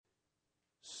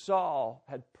Saul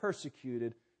had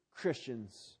persecuted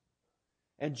Christians.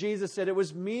 And Jesus said, it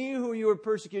was me who you were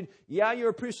persecuting. Yeah, you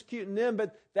were persecuting them,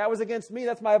 but that was against me.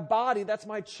 That's my body. That's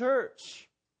my church.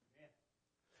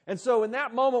 And so in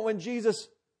that moment when Jesus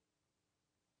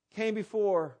came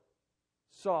before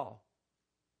Saul,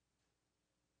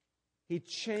 he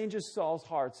changes Saul's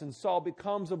hearts, and Saul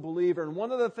becomes a believer. And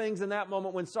one of the things in that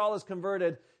moment when Saul is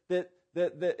converted that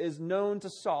is known to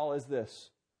Saul is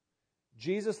this.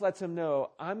 Jesus lets him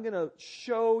know, I'm going to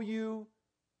show you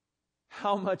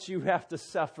how much you have to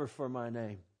suffer for my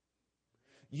name.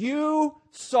 You,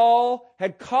 Saul,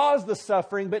 had caused the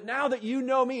suffering, but now that you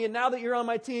know me and now that you're on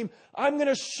my team, I'm going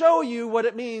to show you what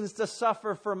it means to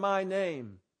suffer for my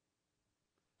name.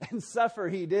 And suffer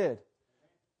he did.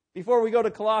 Before we go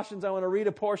to Colossians, I want to read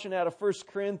a portion out of 2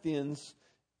 Corinthians.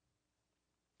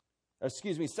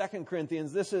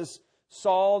 This is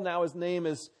Saul. Now his name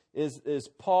is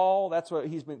Paul. That's what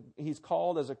he's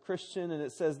called as a Christian. And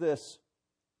it says this,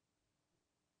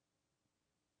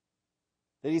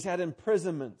 that he's had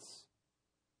imprisonments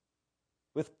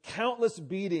with countless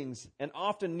beatings and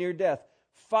often near death.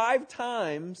 5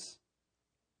 times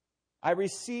I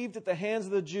received at the hands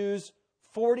of the Jews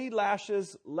 40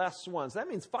 lashes less once. That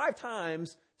means 5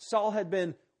 times Saul had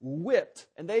been whipped.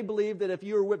 And they believed that if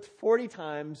you were whipped 40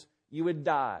 times, you would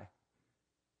die.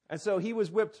 And so he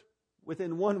was whipped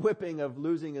within one whipping of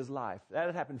losing his life. That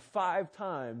had happened 5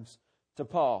 times to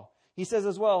Paul. He says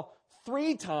as well,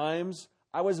 3 times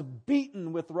I was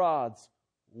beaten with rods.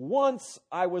 Once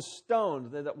I was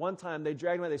stoned. At one time they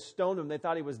dragged him out, they stoned him, they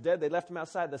thought he was dead. They left him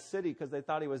outside the city because they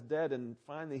thought he was dead, and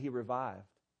finally he revived.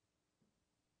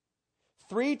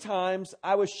 3 times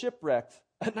I was shipwrecked.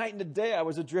 A night and a day I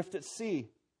was adrift at sea.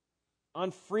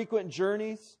 On frequent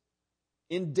journeys,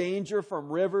 in danger from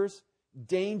rivers,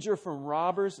 danger from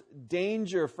robbers,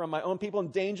 danger from my own people,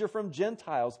 and danger from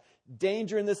Gentiles.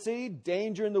 Danger in the city,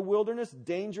 danger in the wilderness,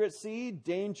 danger at sea,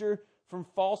 danger from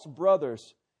false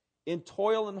brothers, in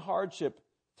toil and hardship,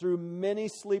 through many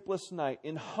sleepless nights,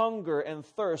 in hunger and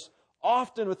thirst,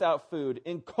 often without food,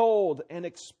 in cold and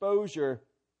exposure.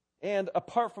 And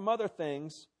apart from other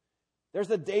things, there's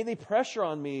the daily pressure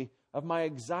on me of my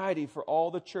anxiety for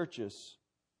all the churches.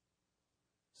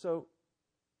 So,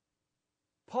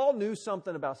 Paul knew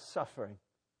something about suffering.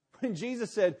 When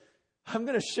Jesus said, I'm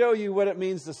going to show you what it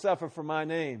means to suffer for my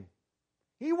name,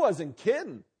 he wasn't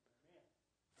kidding.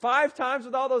 5 times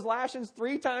with all those lashings,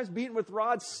 3 times beaten with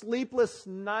rods, sleepless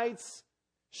nights,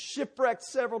 shipwrecked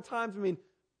several times. I mean,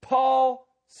 Paul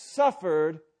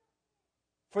suffered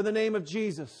for the name of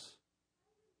Jesus.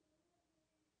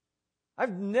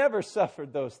 I've never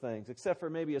suffered those things, except for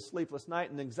maybe a sleepless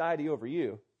night and anxiety over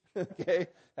you. Okay?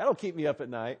 That'll keep me up at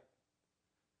night.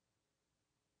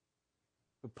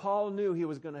 But Paul knew he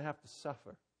was going to have to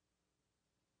suffer.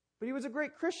 But he was a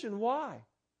great Christian. Why?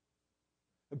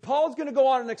 And Paul's going to go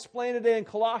on and explain today in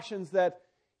Colossians that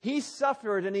he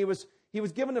suffered and he was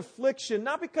given affliction,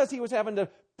 not because he was having to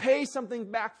pay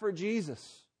something back for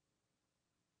Jesus.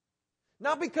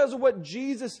 Not because of what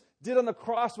Jesus did on the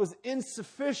cross was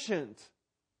insufficient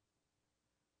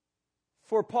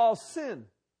for Paul's sin.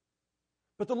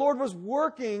 But the Lord was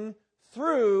working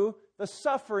through the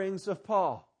sufferings of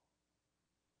Paul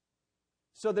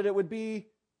so that it would be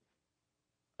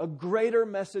a greater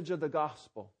message of the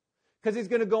gospel. Because he's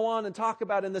going to go on and talk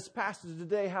about in this passage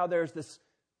today how there's this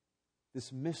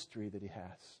mystery that he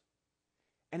has.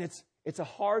 And it's a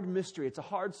hard mystery. It's a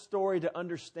hard story to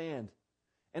understand.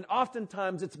 And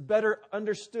oftentimes it's better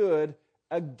understood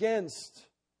against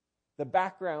the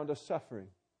background of suffering.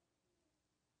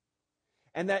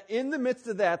 And that in the midst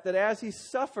of that as he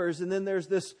suffers, and then there's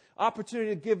this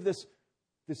opportunity to give this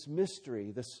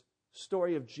mystery, this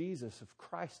story of Jesus, of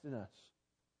Christ in us.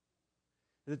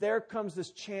 That there comes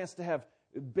this chance to have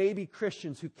baby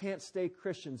Christians who can't stay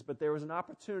Christians, but there was an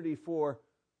opportunity for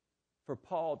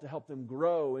Paul to help them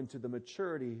grow into the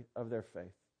maturity of their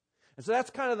faith. And so that's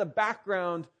kind of the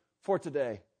background for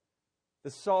today.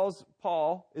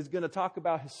 Paul is going to talk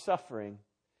about his suffering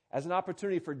as an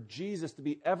opportunity for Jesus to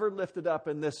be ever lifted up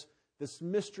and this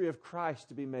mystery of Christ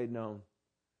to be made known.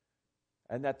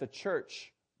 And that the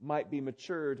church might be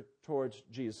matured towards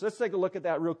Jesus. Let's take a look at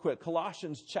that real quick.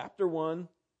 Colossians chapter 1,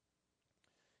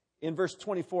 in verse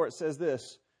 24, it says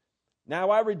this, Now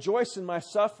I rejoice in my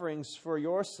sufferings for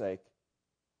your sake,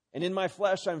 and in my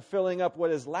flesh I'm filling up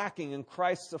what is lacking in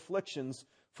Christ's afflictions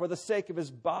for the sake of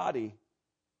his body.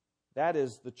 That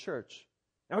is the church.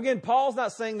 Now again, Paul's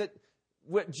not saying that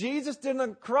what Jesus did on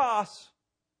the cross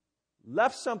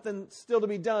left something still to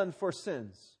be done for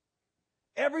sins.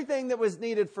 Everything that was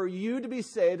needed for you to be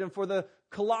saved and for the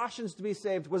Colossians to be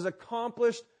saved was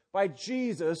accomplished by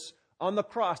Jesus on the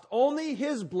cross. Only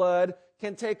His blood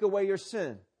can take away your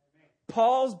sin.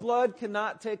 Paul's blood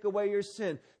cannot take away your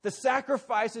sin. The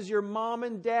sacrifices your mom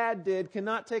and dad did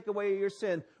cannot take away your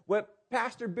sin. What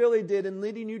Pastor Billy did in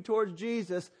leading you towards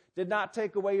Jesus did not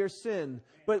take away your sin.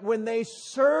 But when they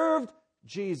served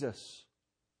Jesus,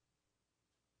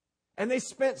 and they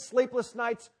spent sleepless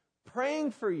nights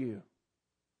praying for you,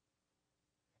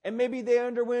 and maybe they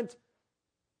underwent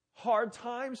hard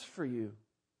times for you,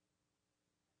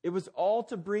 it was all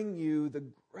to bring you the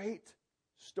great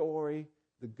story,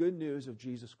 the good news of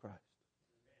Jesus Christ,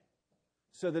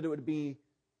 so that it would be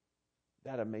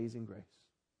that amazing grace.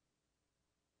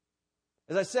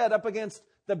 As I said, up against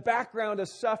the background of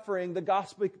suffering, the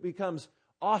gospel becomes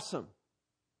awesome.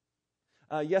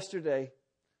 Yesterday,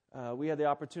 we had the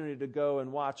opportunity to go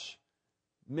and watch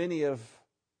many of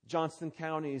Johnston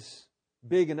County's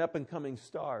big and up-and-coming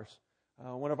stars.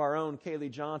 One of our own,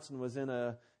 Kaylee Johnson, was in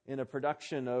a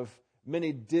production of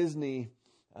many Disney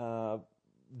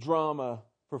drama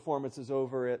performances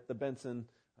over at the Benson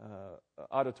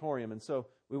Auditorium. And so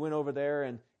we went over there,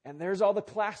 and there's all the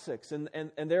classics. And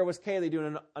there was Kaylee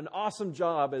doing an awesome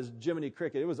job as Jiminy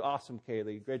Cricket. It was awesome,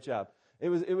 Kaylee. Great job. It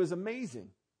was amazing.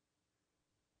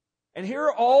 And here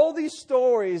are all these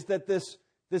stories that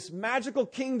this magical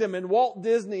kingdom in Walt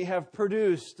Disney have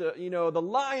produced. The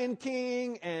Lion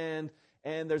King, and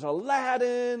there's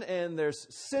Aladdin, and there's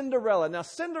Cinderella. Now,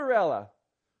 Cinderella,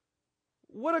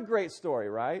 what a great story,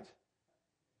 right?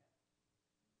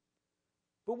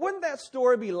 But wouldn't that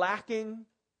story be lacking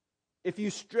if you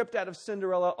stripped out of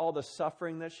Cinderella all the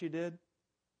suffering that she did?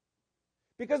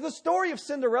 Because the story of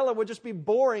Cinderella would just be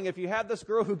boring if you had this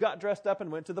girl who got dressed up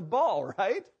and went to the ball,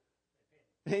 right?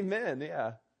 Amen,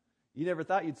 yeah. You never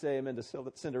thought you'd say amen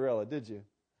to Cinderella, did you?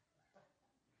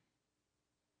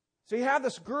 So you have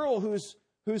this girl who's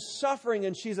suffering,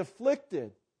 and she's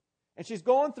afflicted. And she's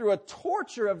going through a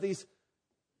torture of these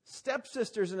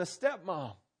stepsisters and a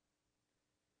stepmom.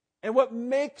 And what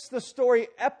makes the story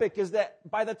epic is that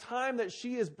by the time that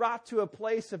she is brought to a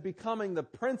place of becoming the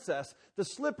princess, the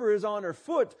slipper is on her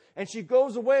foot, and she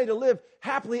goes away to live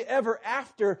happily ever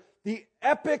after. The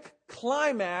epic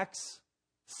climax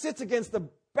sits against the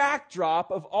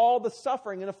backdrop of all the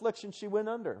suffering and affliction she went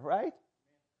under, right?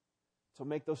 So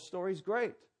make those stories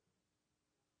great.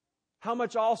 How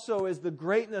much also is the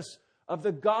greatness of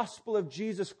the gospel of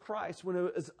Jesus Christ when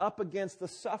it is up against the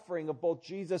suffering of both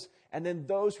Jesus and then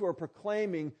those who are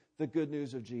proclaiming the good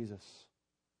news of Jesus.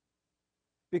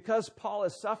 Because Paul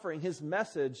is suffering, his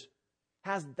message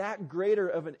has that greater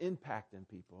of an impact in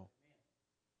people.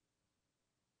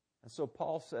 And so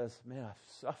Paul says, man,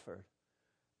 I've suffered,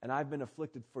 and I've been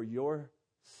afflicted for your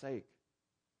sake.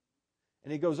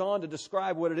 And he goes on to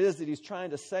describe what it is that he's trying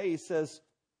to say. He says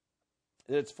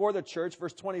that it's for the church,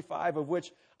 verse 25, of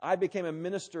which I became a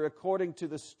minister according to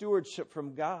the stewardship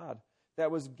from God that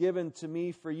was given to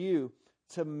me for you,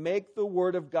 to make the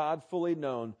word of God fully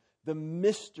known, the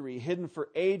mystery hidden for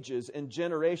ages and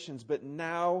generations, but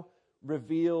now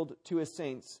revealed to His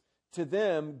saints. To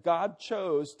them God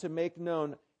chose to make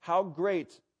known how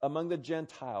great among the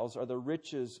Gentiles are the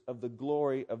riches of the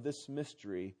glory of this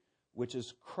mystery, which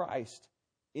is Christ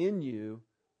in you,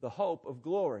 the hope of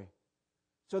glory.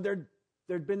 So there'd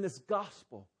been this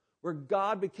gospel where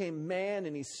God became man,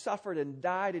 and He suffered and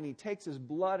died, and He takes His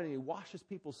blood and He washes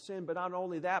people's sin. But not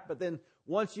only that, but then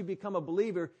once you become a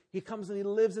believer, He comes and He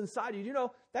lives inside you. You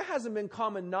know, that hasn't been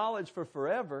common knowledge for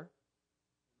forever.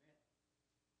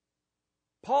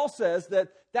 Paul says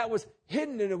that was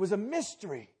hidden and it was a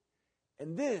mystery.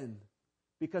 And then,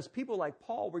 because people like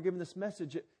Paul were given this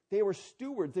message, they were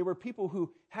stewards. They were people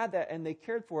who had that, and they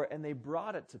cared for it, and they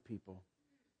brought it to people.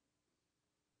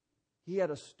 He had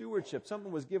a stewardship.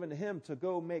 Something was given to him to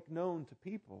go make known to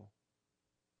people.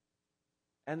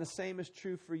 And the same is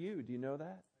true for you. Do you know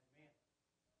that?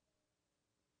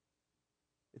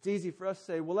 It's easy for us to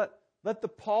say, well, let the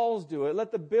Pauls do it.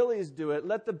 Let the Billies do it.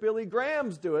 Let the Billy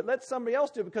Grahams do it. Let somebody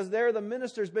else do it because they're the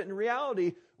ministers. But in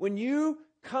reality, when you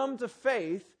come to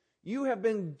faith, you have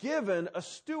been given a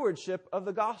stewardship of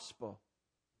the gospel.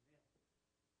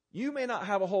 You may not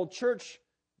have a whole church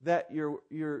that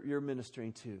you're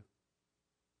ministering to.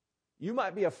 You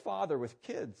might be a father with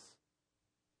kids.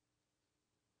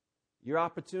 Your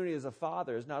opportunity as a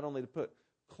father is not only to put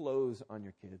clothes on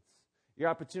your kids. Your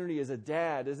opportunity as a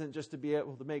dad isn't just to be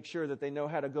able to make sure that they know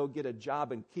how to go get a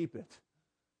job and keep it.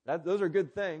 Those are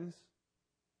good things.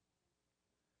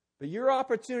 But your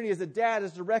opportunity as a dad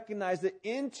is to recognize that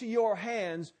into your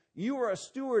hands, you are a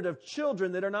steward of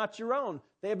children that are not your own.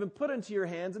 They have been put into your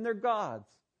hands, and they're God's.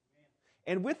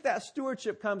 And with that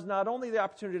stewardship comes not only the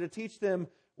opportunity to teach them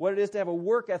what it is to have a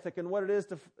work ethic and what it is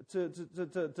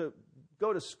to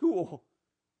go to school,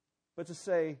 but to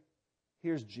say,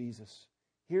 here's Jesus.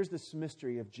 Here's this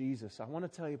mystery of Jesus. I want to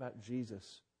tell you about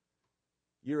Jesus.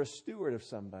 You're a steward of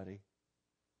somebody.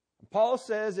 And Paul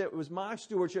says it was my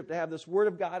stewardship to have this Word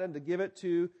of God and to give it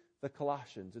to the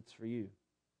Colossians. It's for you.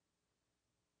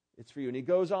 It's for you. And he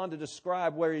goes on to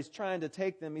describe where he's trying to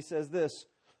take them. He says this,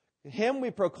 Him we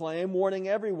proclaim, warning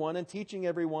everyone and teaching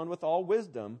everyone with all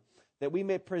wisdom, that we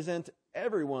may present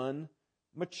everyone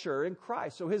mature in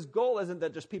Christ. So his goal isn't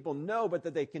that just people know, but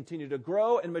that they continue to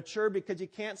grow and mature, because you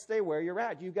can't stay where you're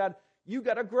at. You got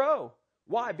to grow.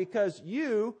 Why? Because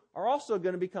you are also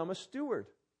going to become a steward.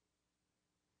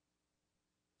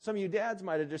 Some of you dads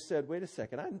might have just said, wait a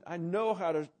second, I know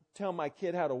how to tell my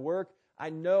kid how to work.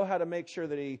 I know how to make sure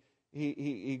that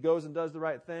he goes and does the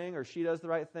right thing, or she does the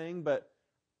right thing, but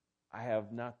I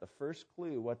have not the first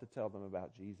clue what to tell them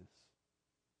about Jesus.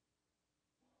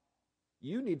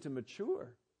 You need to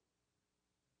mature.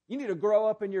 You need to grow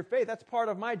up in your faith. That's part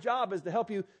of my job, is to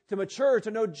help you to mature, to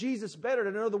know Jesus better,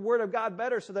 to know the Word of God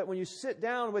better, so that when you sit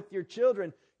down with your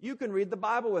children, you can read the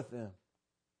Bible with them.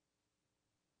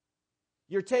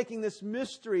 You're taking this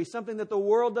mystery, something that the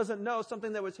world doesn't know,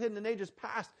 something that was hidden in ages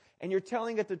past, and you're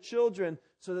telling it to children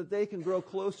so that they can grow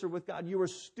closer with God. You are a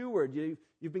steward.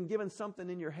 You've been given something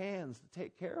in your hands to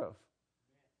take care of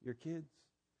your kids.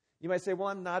 You might say, well,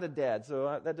 I'm not a dad,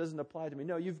 so that doesn't apply to me.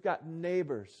 No, you've got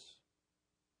neighbors.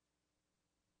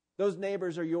 Those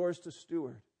neighbors are yours to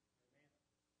steward.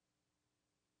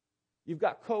 You've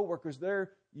got coworkers,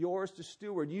 they're yours to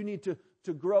steward. You need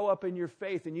to grow up in your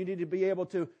faith, and you need to be able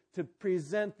to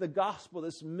present the gospel,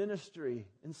 this ministry,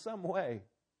 in some way.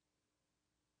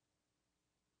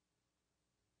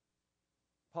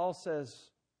 Paul says,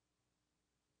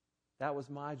 that was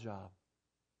my job.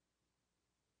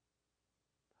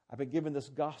 I've been given this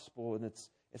gospel, and it's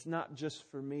not just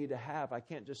for me to have. I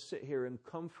can't just sit here in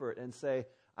comfort and say,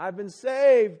 I've been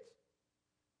saved.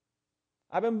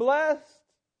 I've been blessed.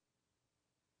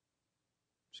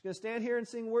 I'm just going to stand here and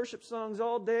sing worship songs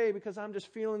all day because I'm just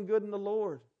feeling good in the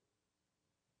Lord.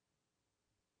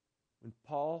 When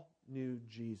Paul knew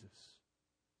Jesus,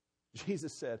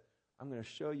 Jesus said, I'm going to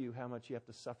show you how much you have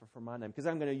to suffer for my name, because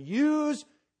I'm going to use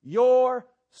your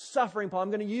suffering, Paul. I'm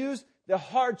going to use the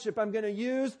hardship. I'm going to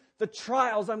use the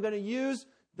trials. I'm going to use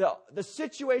the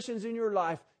situations in your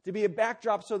life to be a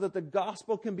backdrop so that the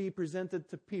gospel can be presented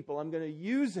to people. I'm going to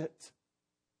use it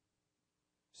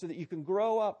so that you can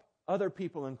grow up other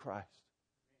people in Christ.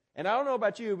 And I don't know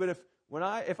about you, but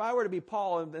if I were to be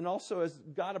Paul, and also as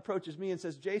God approaches me and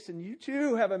says, Jason, you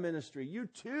too have a ministry. You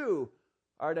too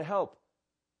are to help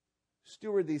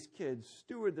steward these kids,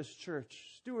 steward this church,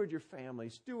 steward your family,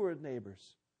 steward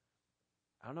neighbors.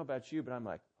 I don't know about you, but I'm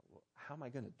like, well, how am I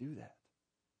going to do that?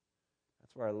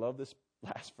 That's where I love this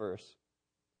last verse.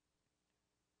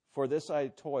 For this I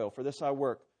toil, for this I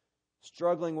work,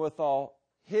 struggling with all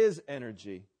His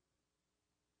energy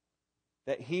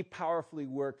that He powerfully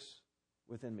works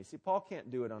within me. See, Paul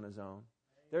can't do it on his own.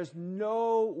 There's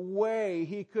no way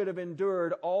he could have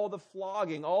endured all the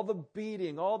flogging, all the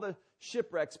beating, all the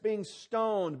shipwrecks, being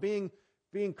stoned, being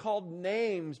called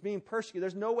names, being persecuted.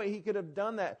 There's no way he could have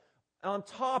done that on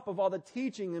top of all the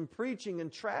teaching and preaching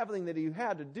and traveling that he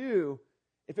had to do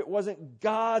if it wasn't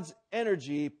God's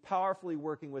energy powerfully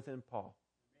working within Paul.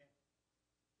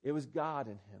 It was God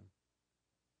in him.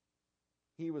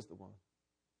 He was the one.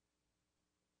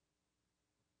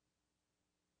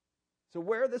 So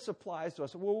where this applies to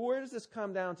us, well, where does this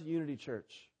come down to Unity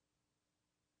Church?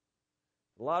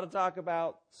 A lot of talk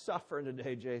about suffering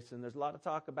today, Jason. There's a lot of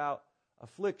talk about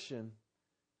affliction.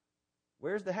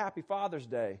 Where's the Happy Father's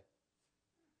Day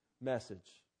message?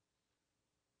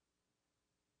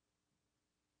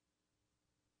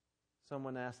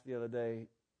 Someone asked the other day,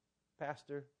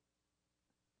 Pastor,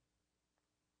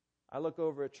 I look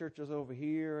over at churches over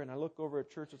here, and I look over at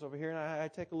churches over here, and I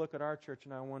take a look at our church,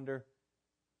 and I wonder,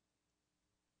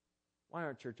 why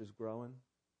aren't churches growing?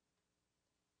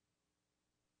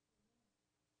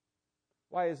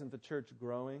 Why isn't the church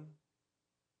growing?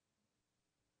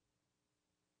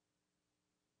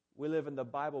 We live in the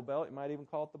Bible Belt. You might even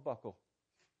call it the buckle.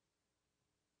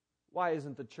 Why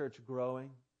isn't the church growing?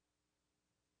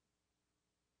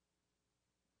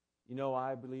 You know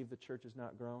why I believe the church is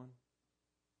not growing?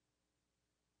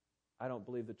 I don't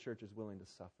believe the church is willing to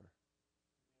suffer.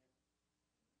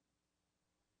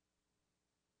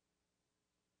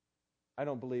 I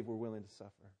don't believe we're willing to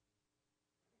suffer.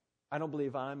 I don't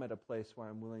believe I'm at a place where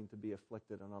I'm willing to be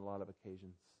afflicted on a lot of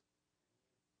occasions.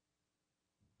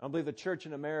 I don't believe the church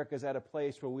in America is at a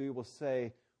place where we will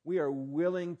say, we are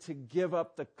willing to give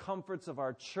up the comforts of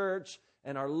our church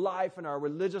and our life and our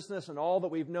religiousness and all that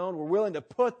we've known. We're willing to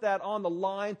put that on the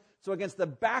line. So against the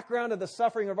background of the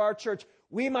suffering of our church,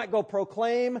 we might go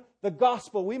proclaim the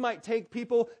gospel. We might take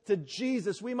people to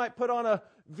Jesus. We might put on a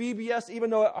VBS even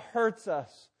though it hurts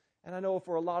us. And I know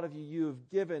for a lot of you, you have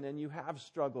given and you have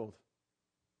struggled.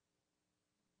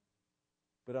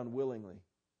 But unwillingly,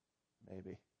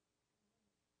 maybe.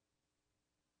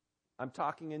 I'm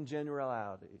talking in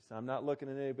generalities. I'm not looking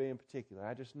at anybody in particular.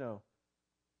 I just know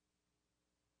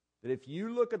that if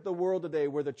you look at the world today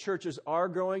where the churches are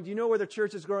growing, do you know where the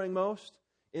church is growing most?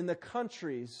 In the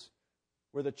countries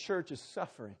where the church is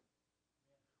suffering,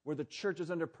 where the church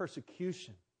is under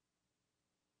persecution.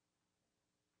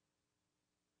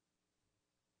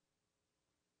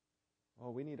 Oh,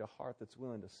 we need a heart that's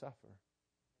willing to suffer.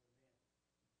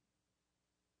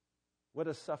 What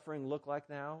does suffering look like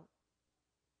now?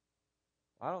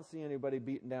 I don't see anybody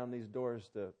beating down these doors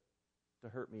to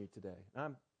hurt me today.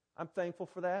 I'm thankful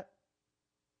for that.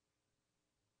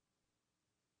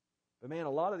 But man,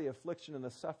 a lot of the affliction and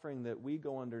the suffering that we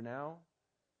go under now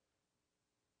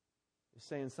is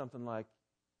saying something like,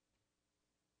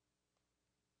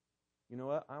 you know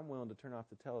what? I'm willing to turn off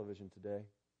the television today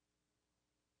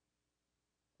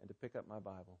and to pick up my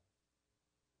Bible.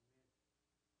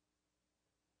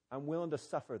 I'm willing to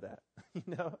suffer that.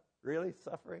 You know, really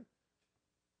suffering?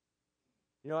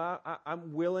 You know,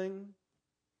 I'm willing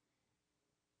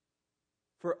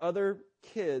for other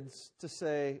kids to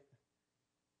say,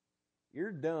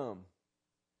 you're dumb,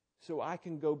 so I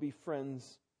can go be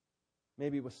friends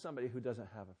maybe with somebody who doesn't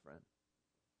have a friend.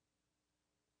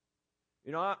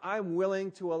 You know, I'm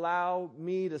willing to allow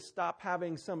me to stop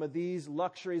having some of these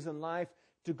luxuries in life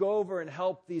to go over and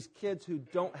help these kids who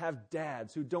don't have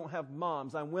dads, who don't have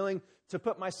moms. I'm willing to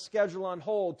put my schedule on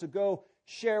hold to go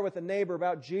share with a neighbor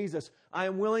about Jesus. I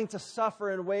am willing to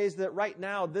suffer in ways that right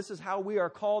now, this is how we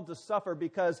are called to suffer,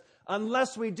 because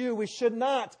unless we do, we should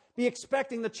not be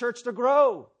expecting the church to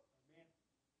grow.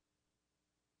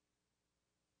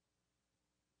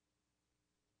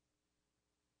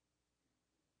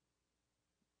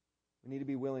 We need to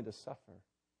be willing to suffer.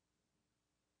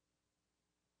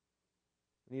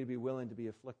 We need to be willing to be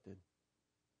afflicted.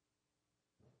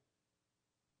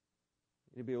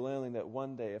 We need to be willing that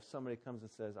one day if somebody comes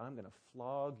and says, I'm going to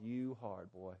flog you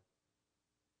hard, boy,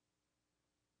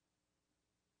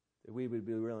 that we would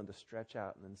be willing to stretch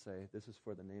out and then say, this is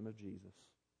for the name of Jesus.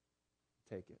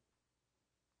 Take it.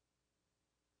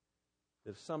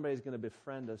 If somebody's going to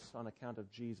befriend us on account of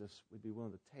Jesus, we'd be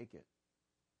willing to take it.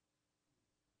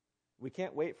 We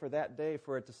can't wait for that day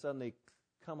for it to suddenly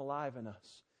come alive in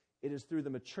us. It is through the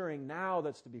maturing now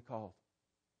that's to be called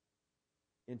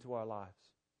into our lives.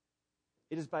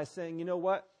 It is by saying, you know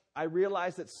what? I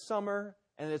realize it's summer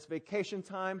and it's vacation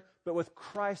time, but with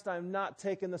Christ, I'm not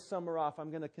taking the summer off. I'm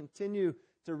going to continue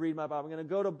to read my Bible. I'm going to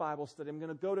go to Bible study. I'm going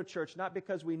to go to church, not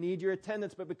because we need your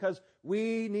attendance, but because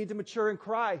we need to mature in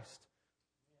Christ.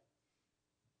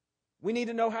 We need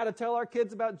to know how to tell our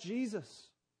kids about Jesus.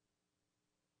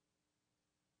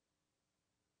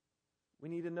 We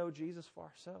need to know Jesus for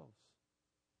ourselves.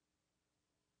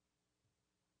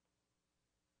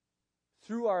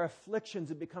 Through our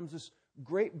afflictions, it becomes this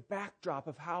great backdrop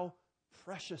of how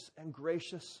precious and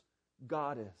gracious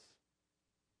God is.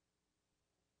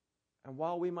 And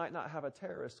while we might not have a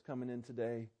terrorist coming in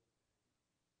today,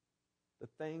 the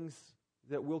things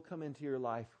that will come into your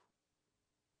life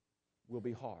will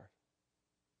be hard.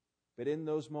 But in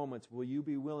those moments, will you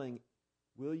be willing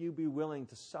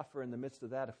to suffer in the midst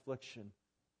of that affliction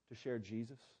to share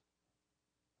Jesus?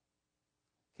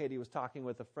 Katie was talking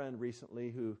with a friend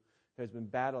recently who has been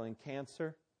battling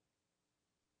cancer,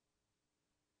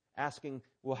 asking,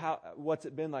 well, what's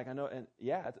it been like? I know, and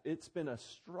yeah, it's been a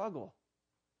struggle.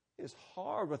 It's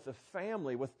hard with the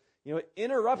family, it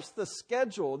interrupts the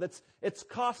schedule. It's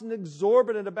costing an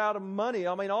exorbitant amount of money.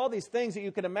 I mean, all these things that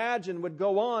you can imagine would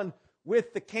go on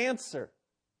with the cancer.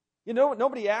 You know,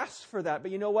 nobody asks for that,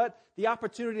 but you know what? The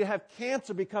opportunity to have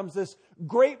cancer becomes this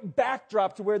great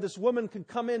backdrop to where this woman could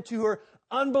come into her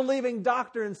unbelieving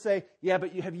doctor and say, yeah,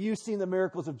 but have you seen the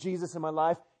miracles of Jesus in my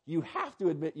life? You have to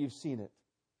admit you've seen it.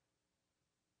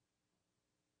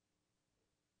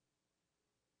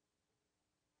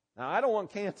 Now, I don't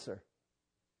want cancer.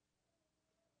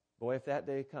 Boy, if that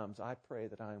day comes, I pray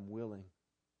that I am willing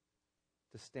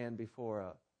to stand before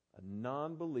a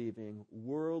non-believing,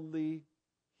 worldly,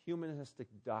 humanistic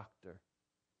doctor.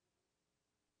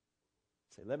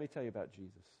 Say, let me tell you about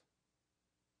Jesus.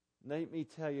 Let me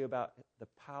tell you about the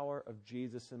power of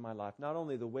Jesus in my life. Not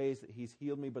only the ways that He's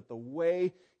healed me, but the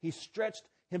way He stretched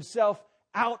Himself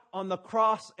out on the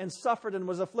cross and suffered and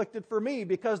was afflicted for me,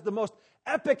 because the most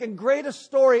epic and greatest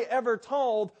story ever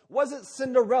told wasn't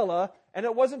Cinderella, and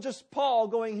it wasn't just Paul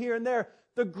going here and there.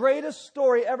 The greatest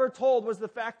story ever told was the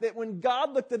fact that when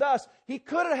God looked at us, He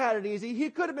could have had it easy. He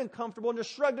could have been comfortable and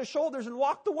just shrugged His shoulders and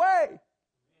walked away.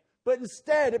 But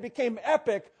instead, it became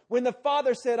epic when the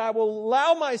Father said, I will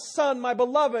allow my Son, my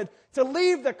beloved, to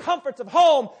leave the comforts of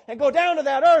home and go down to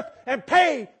that earth and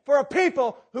pay for a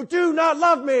people who do not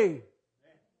love me.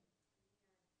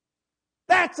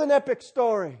 That's an epic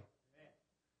story.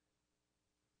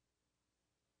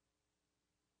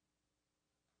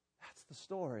 That's the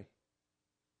story.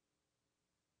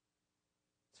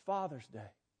 It's Father's Day.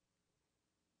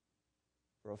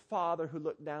 For a father who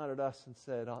looked down at us and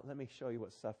said, let me show you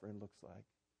what suffering looks like.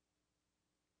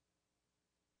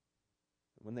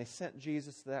 When they sent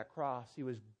Jesus to that cross, He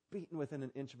was beaten within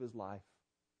an inch of His life.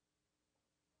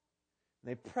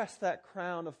 And they pressed that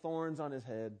crown of thorns on His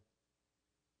head.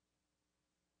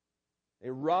 They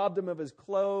robbed Him of His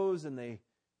clothes, and they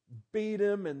beat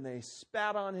Him, and they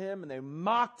spat on Him, and they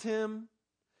mocked Him.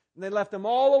 And they left Him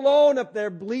all alone up there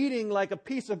bleeding like a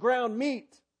piece of ground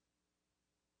meat.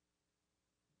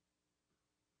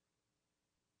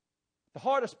 The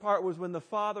hardest part was when the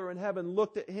Father in heaven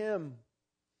looked at Him,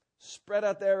 spread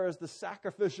out there as the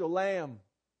sacrificial lamb.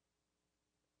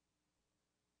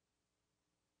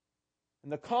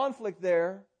 And the conflict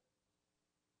there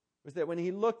was that when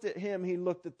He looked at Him, He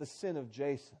looked at the sin of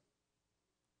Jason.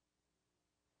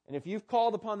 And if you've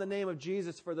called upon the name of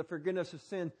Jesus for the forgiveness of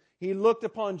sin, He looked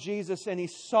upon Jesus and He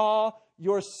saw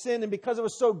your sin. And because it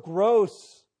was so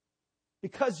gross,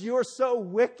 because you're so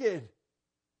wicked,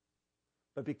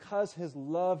 but because His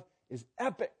love is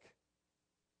epic,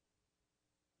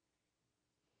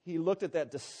 He looked at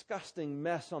that disgusting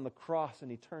mess on the cross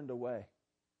and He turned away.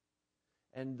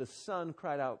 And the Son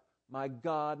cried out, my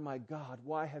God,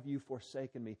 why have you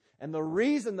forsaken me? And the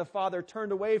reason the Father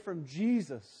turned away from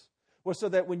Jesus was so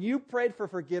that when you prayed for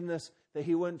forgiveness, that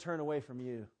He wouldn't turn away from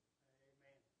you.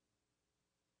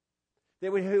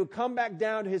 That He would come back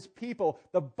down to His people,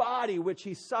 the body which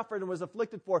He suffered and was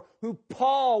afflicted for, who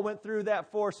Paul went through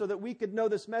that for, so that we could know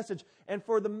this message, and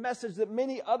for the message that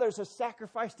many others have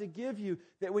sacrificed to give you,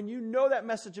 that when you know that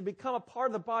message and become a part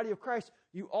of the body of Christ,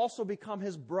 you also become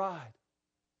His bride.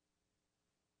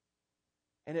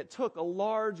 And it took a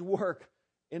large work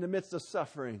in the midst of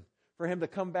suffering for Him to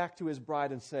come back to His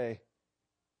bride and say,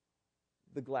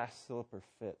 the glass slipper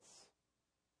fits.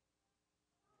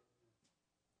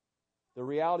 The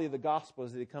reality of the gospel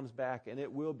is that He comes back, and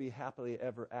it will be happily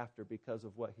ever after because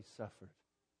of what He suffered.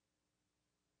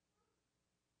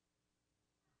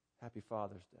 Happy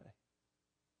Father's Day.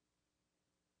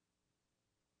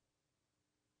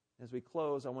 As we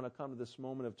close, I want to come to this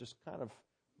moment of just kind of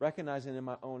recognizing in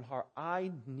my own heart,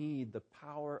 I need the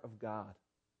power of God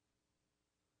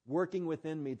working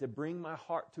within me to bring my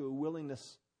heart to a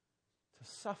willingness to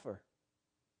suffer,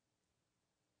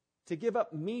 to give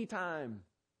up me time,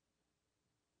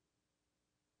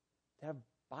 to have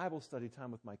Bible study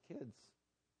time with my kids,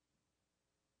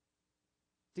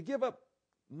 to give up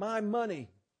my money,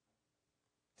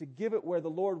 to give it where the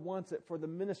Lord wants it for the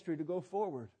ministry to go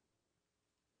forward,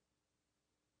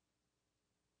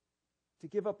 to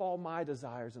give up all my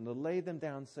desires and to lay them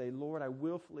down and say, Lord, I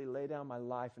willfully lay down my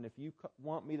life, and if you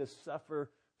want me to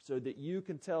suffer so that you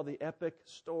can tell the epic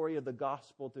story of the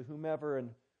gospel to whomever and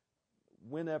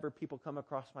whenever people come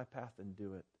across my path, then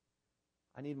do it.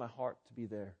 I need my heart to be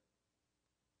there.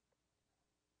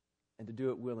 And to do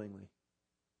it willingly.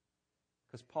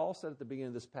 Because Paul said at the beginning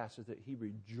of this passage that he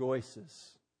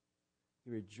rejoices. He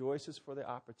rejoices for the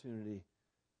opportunity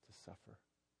to suffer.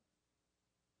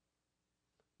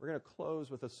 We're going to close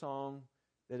with a song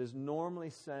that is normally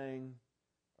sang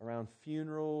around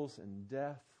funerals and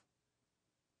death.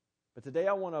 But today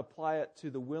I want to apply it to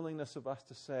the willingness of us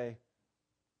to say,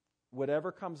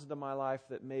 whatever comes into my life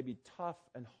that may be tough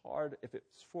and hard, if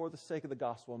it's for the sake of the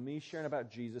gospel, me sharing about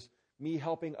Jesus, me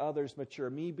helping others mature,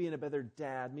 me being a better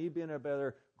dad, me being a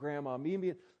better grandma,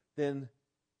 then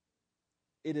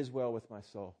it is well with my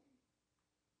soul.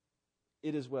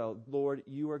 It is well. Lord,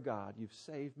 you are God. You've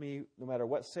saved me. No matter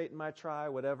what Satan might try,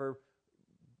 whatever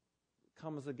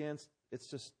comes against, it's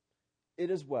just, it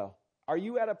is well. Are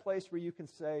you at a place where you can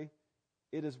say,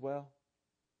 it is well?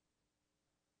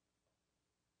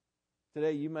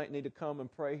 Today you might need to come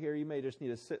and pray here. You may just need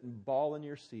to sit and bawl in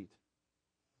your seat.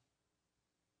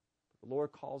 The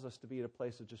Lord calls us to be at a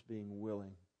place of just being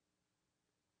willing.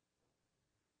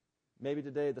 Maybe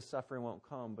today the suffering won't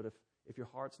come, but if your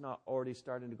heart's not already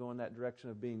starting to go in that direction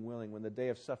of being willing, when the day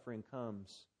of suffering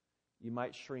comes, you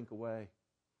might shrink away.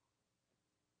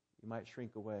 You might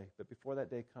shrink away. But before that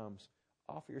day comes,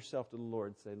 offer yourself to the Lord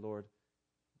and say, Lord,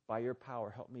 by your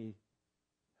power, help me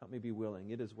be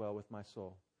willing. It is well with my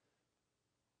soul.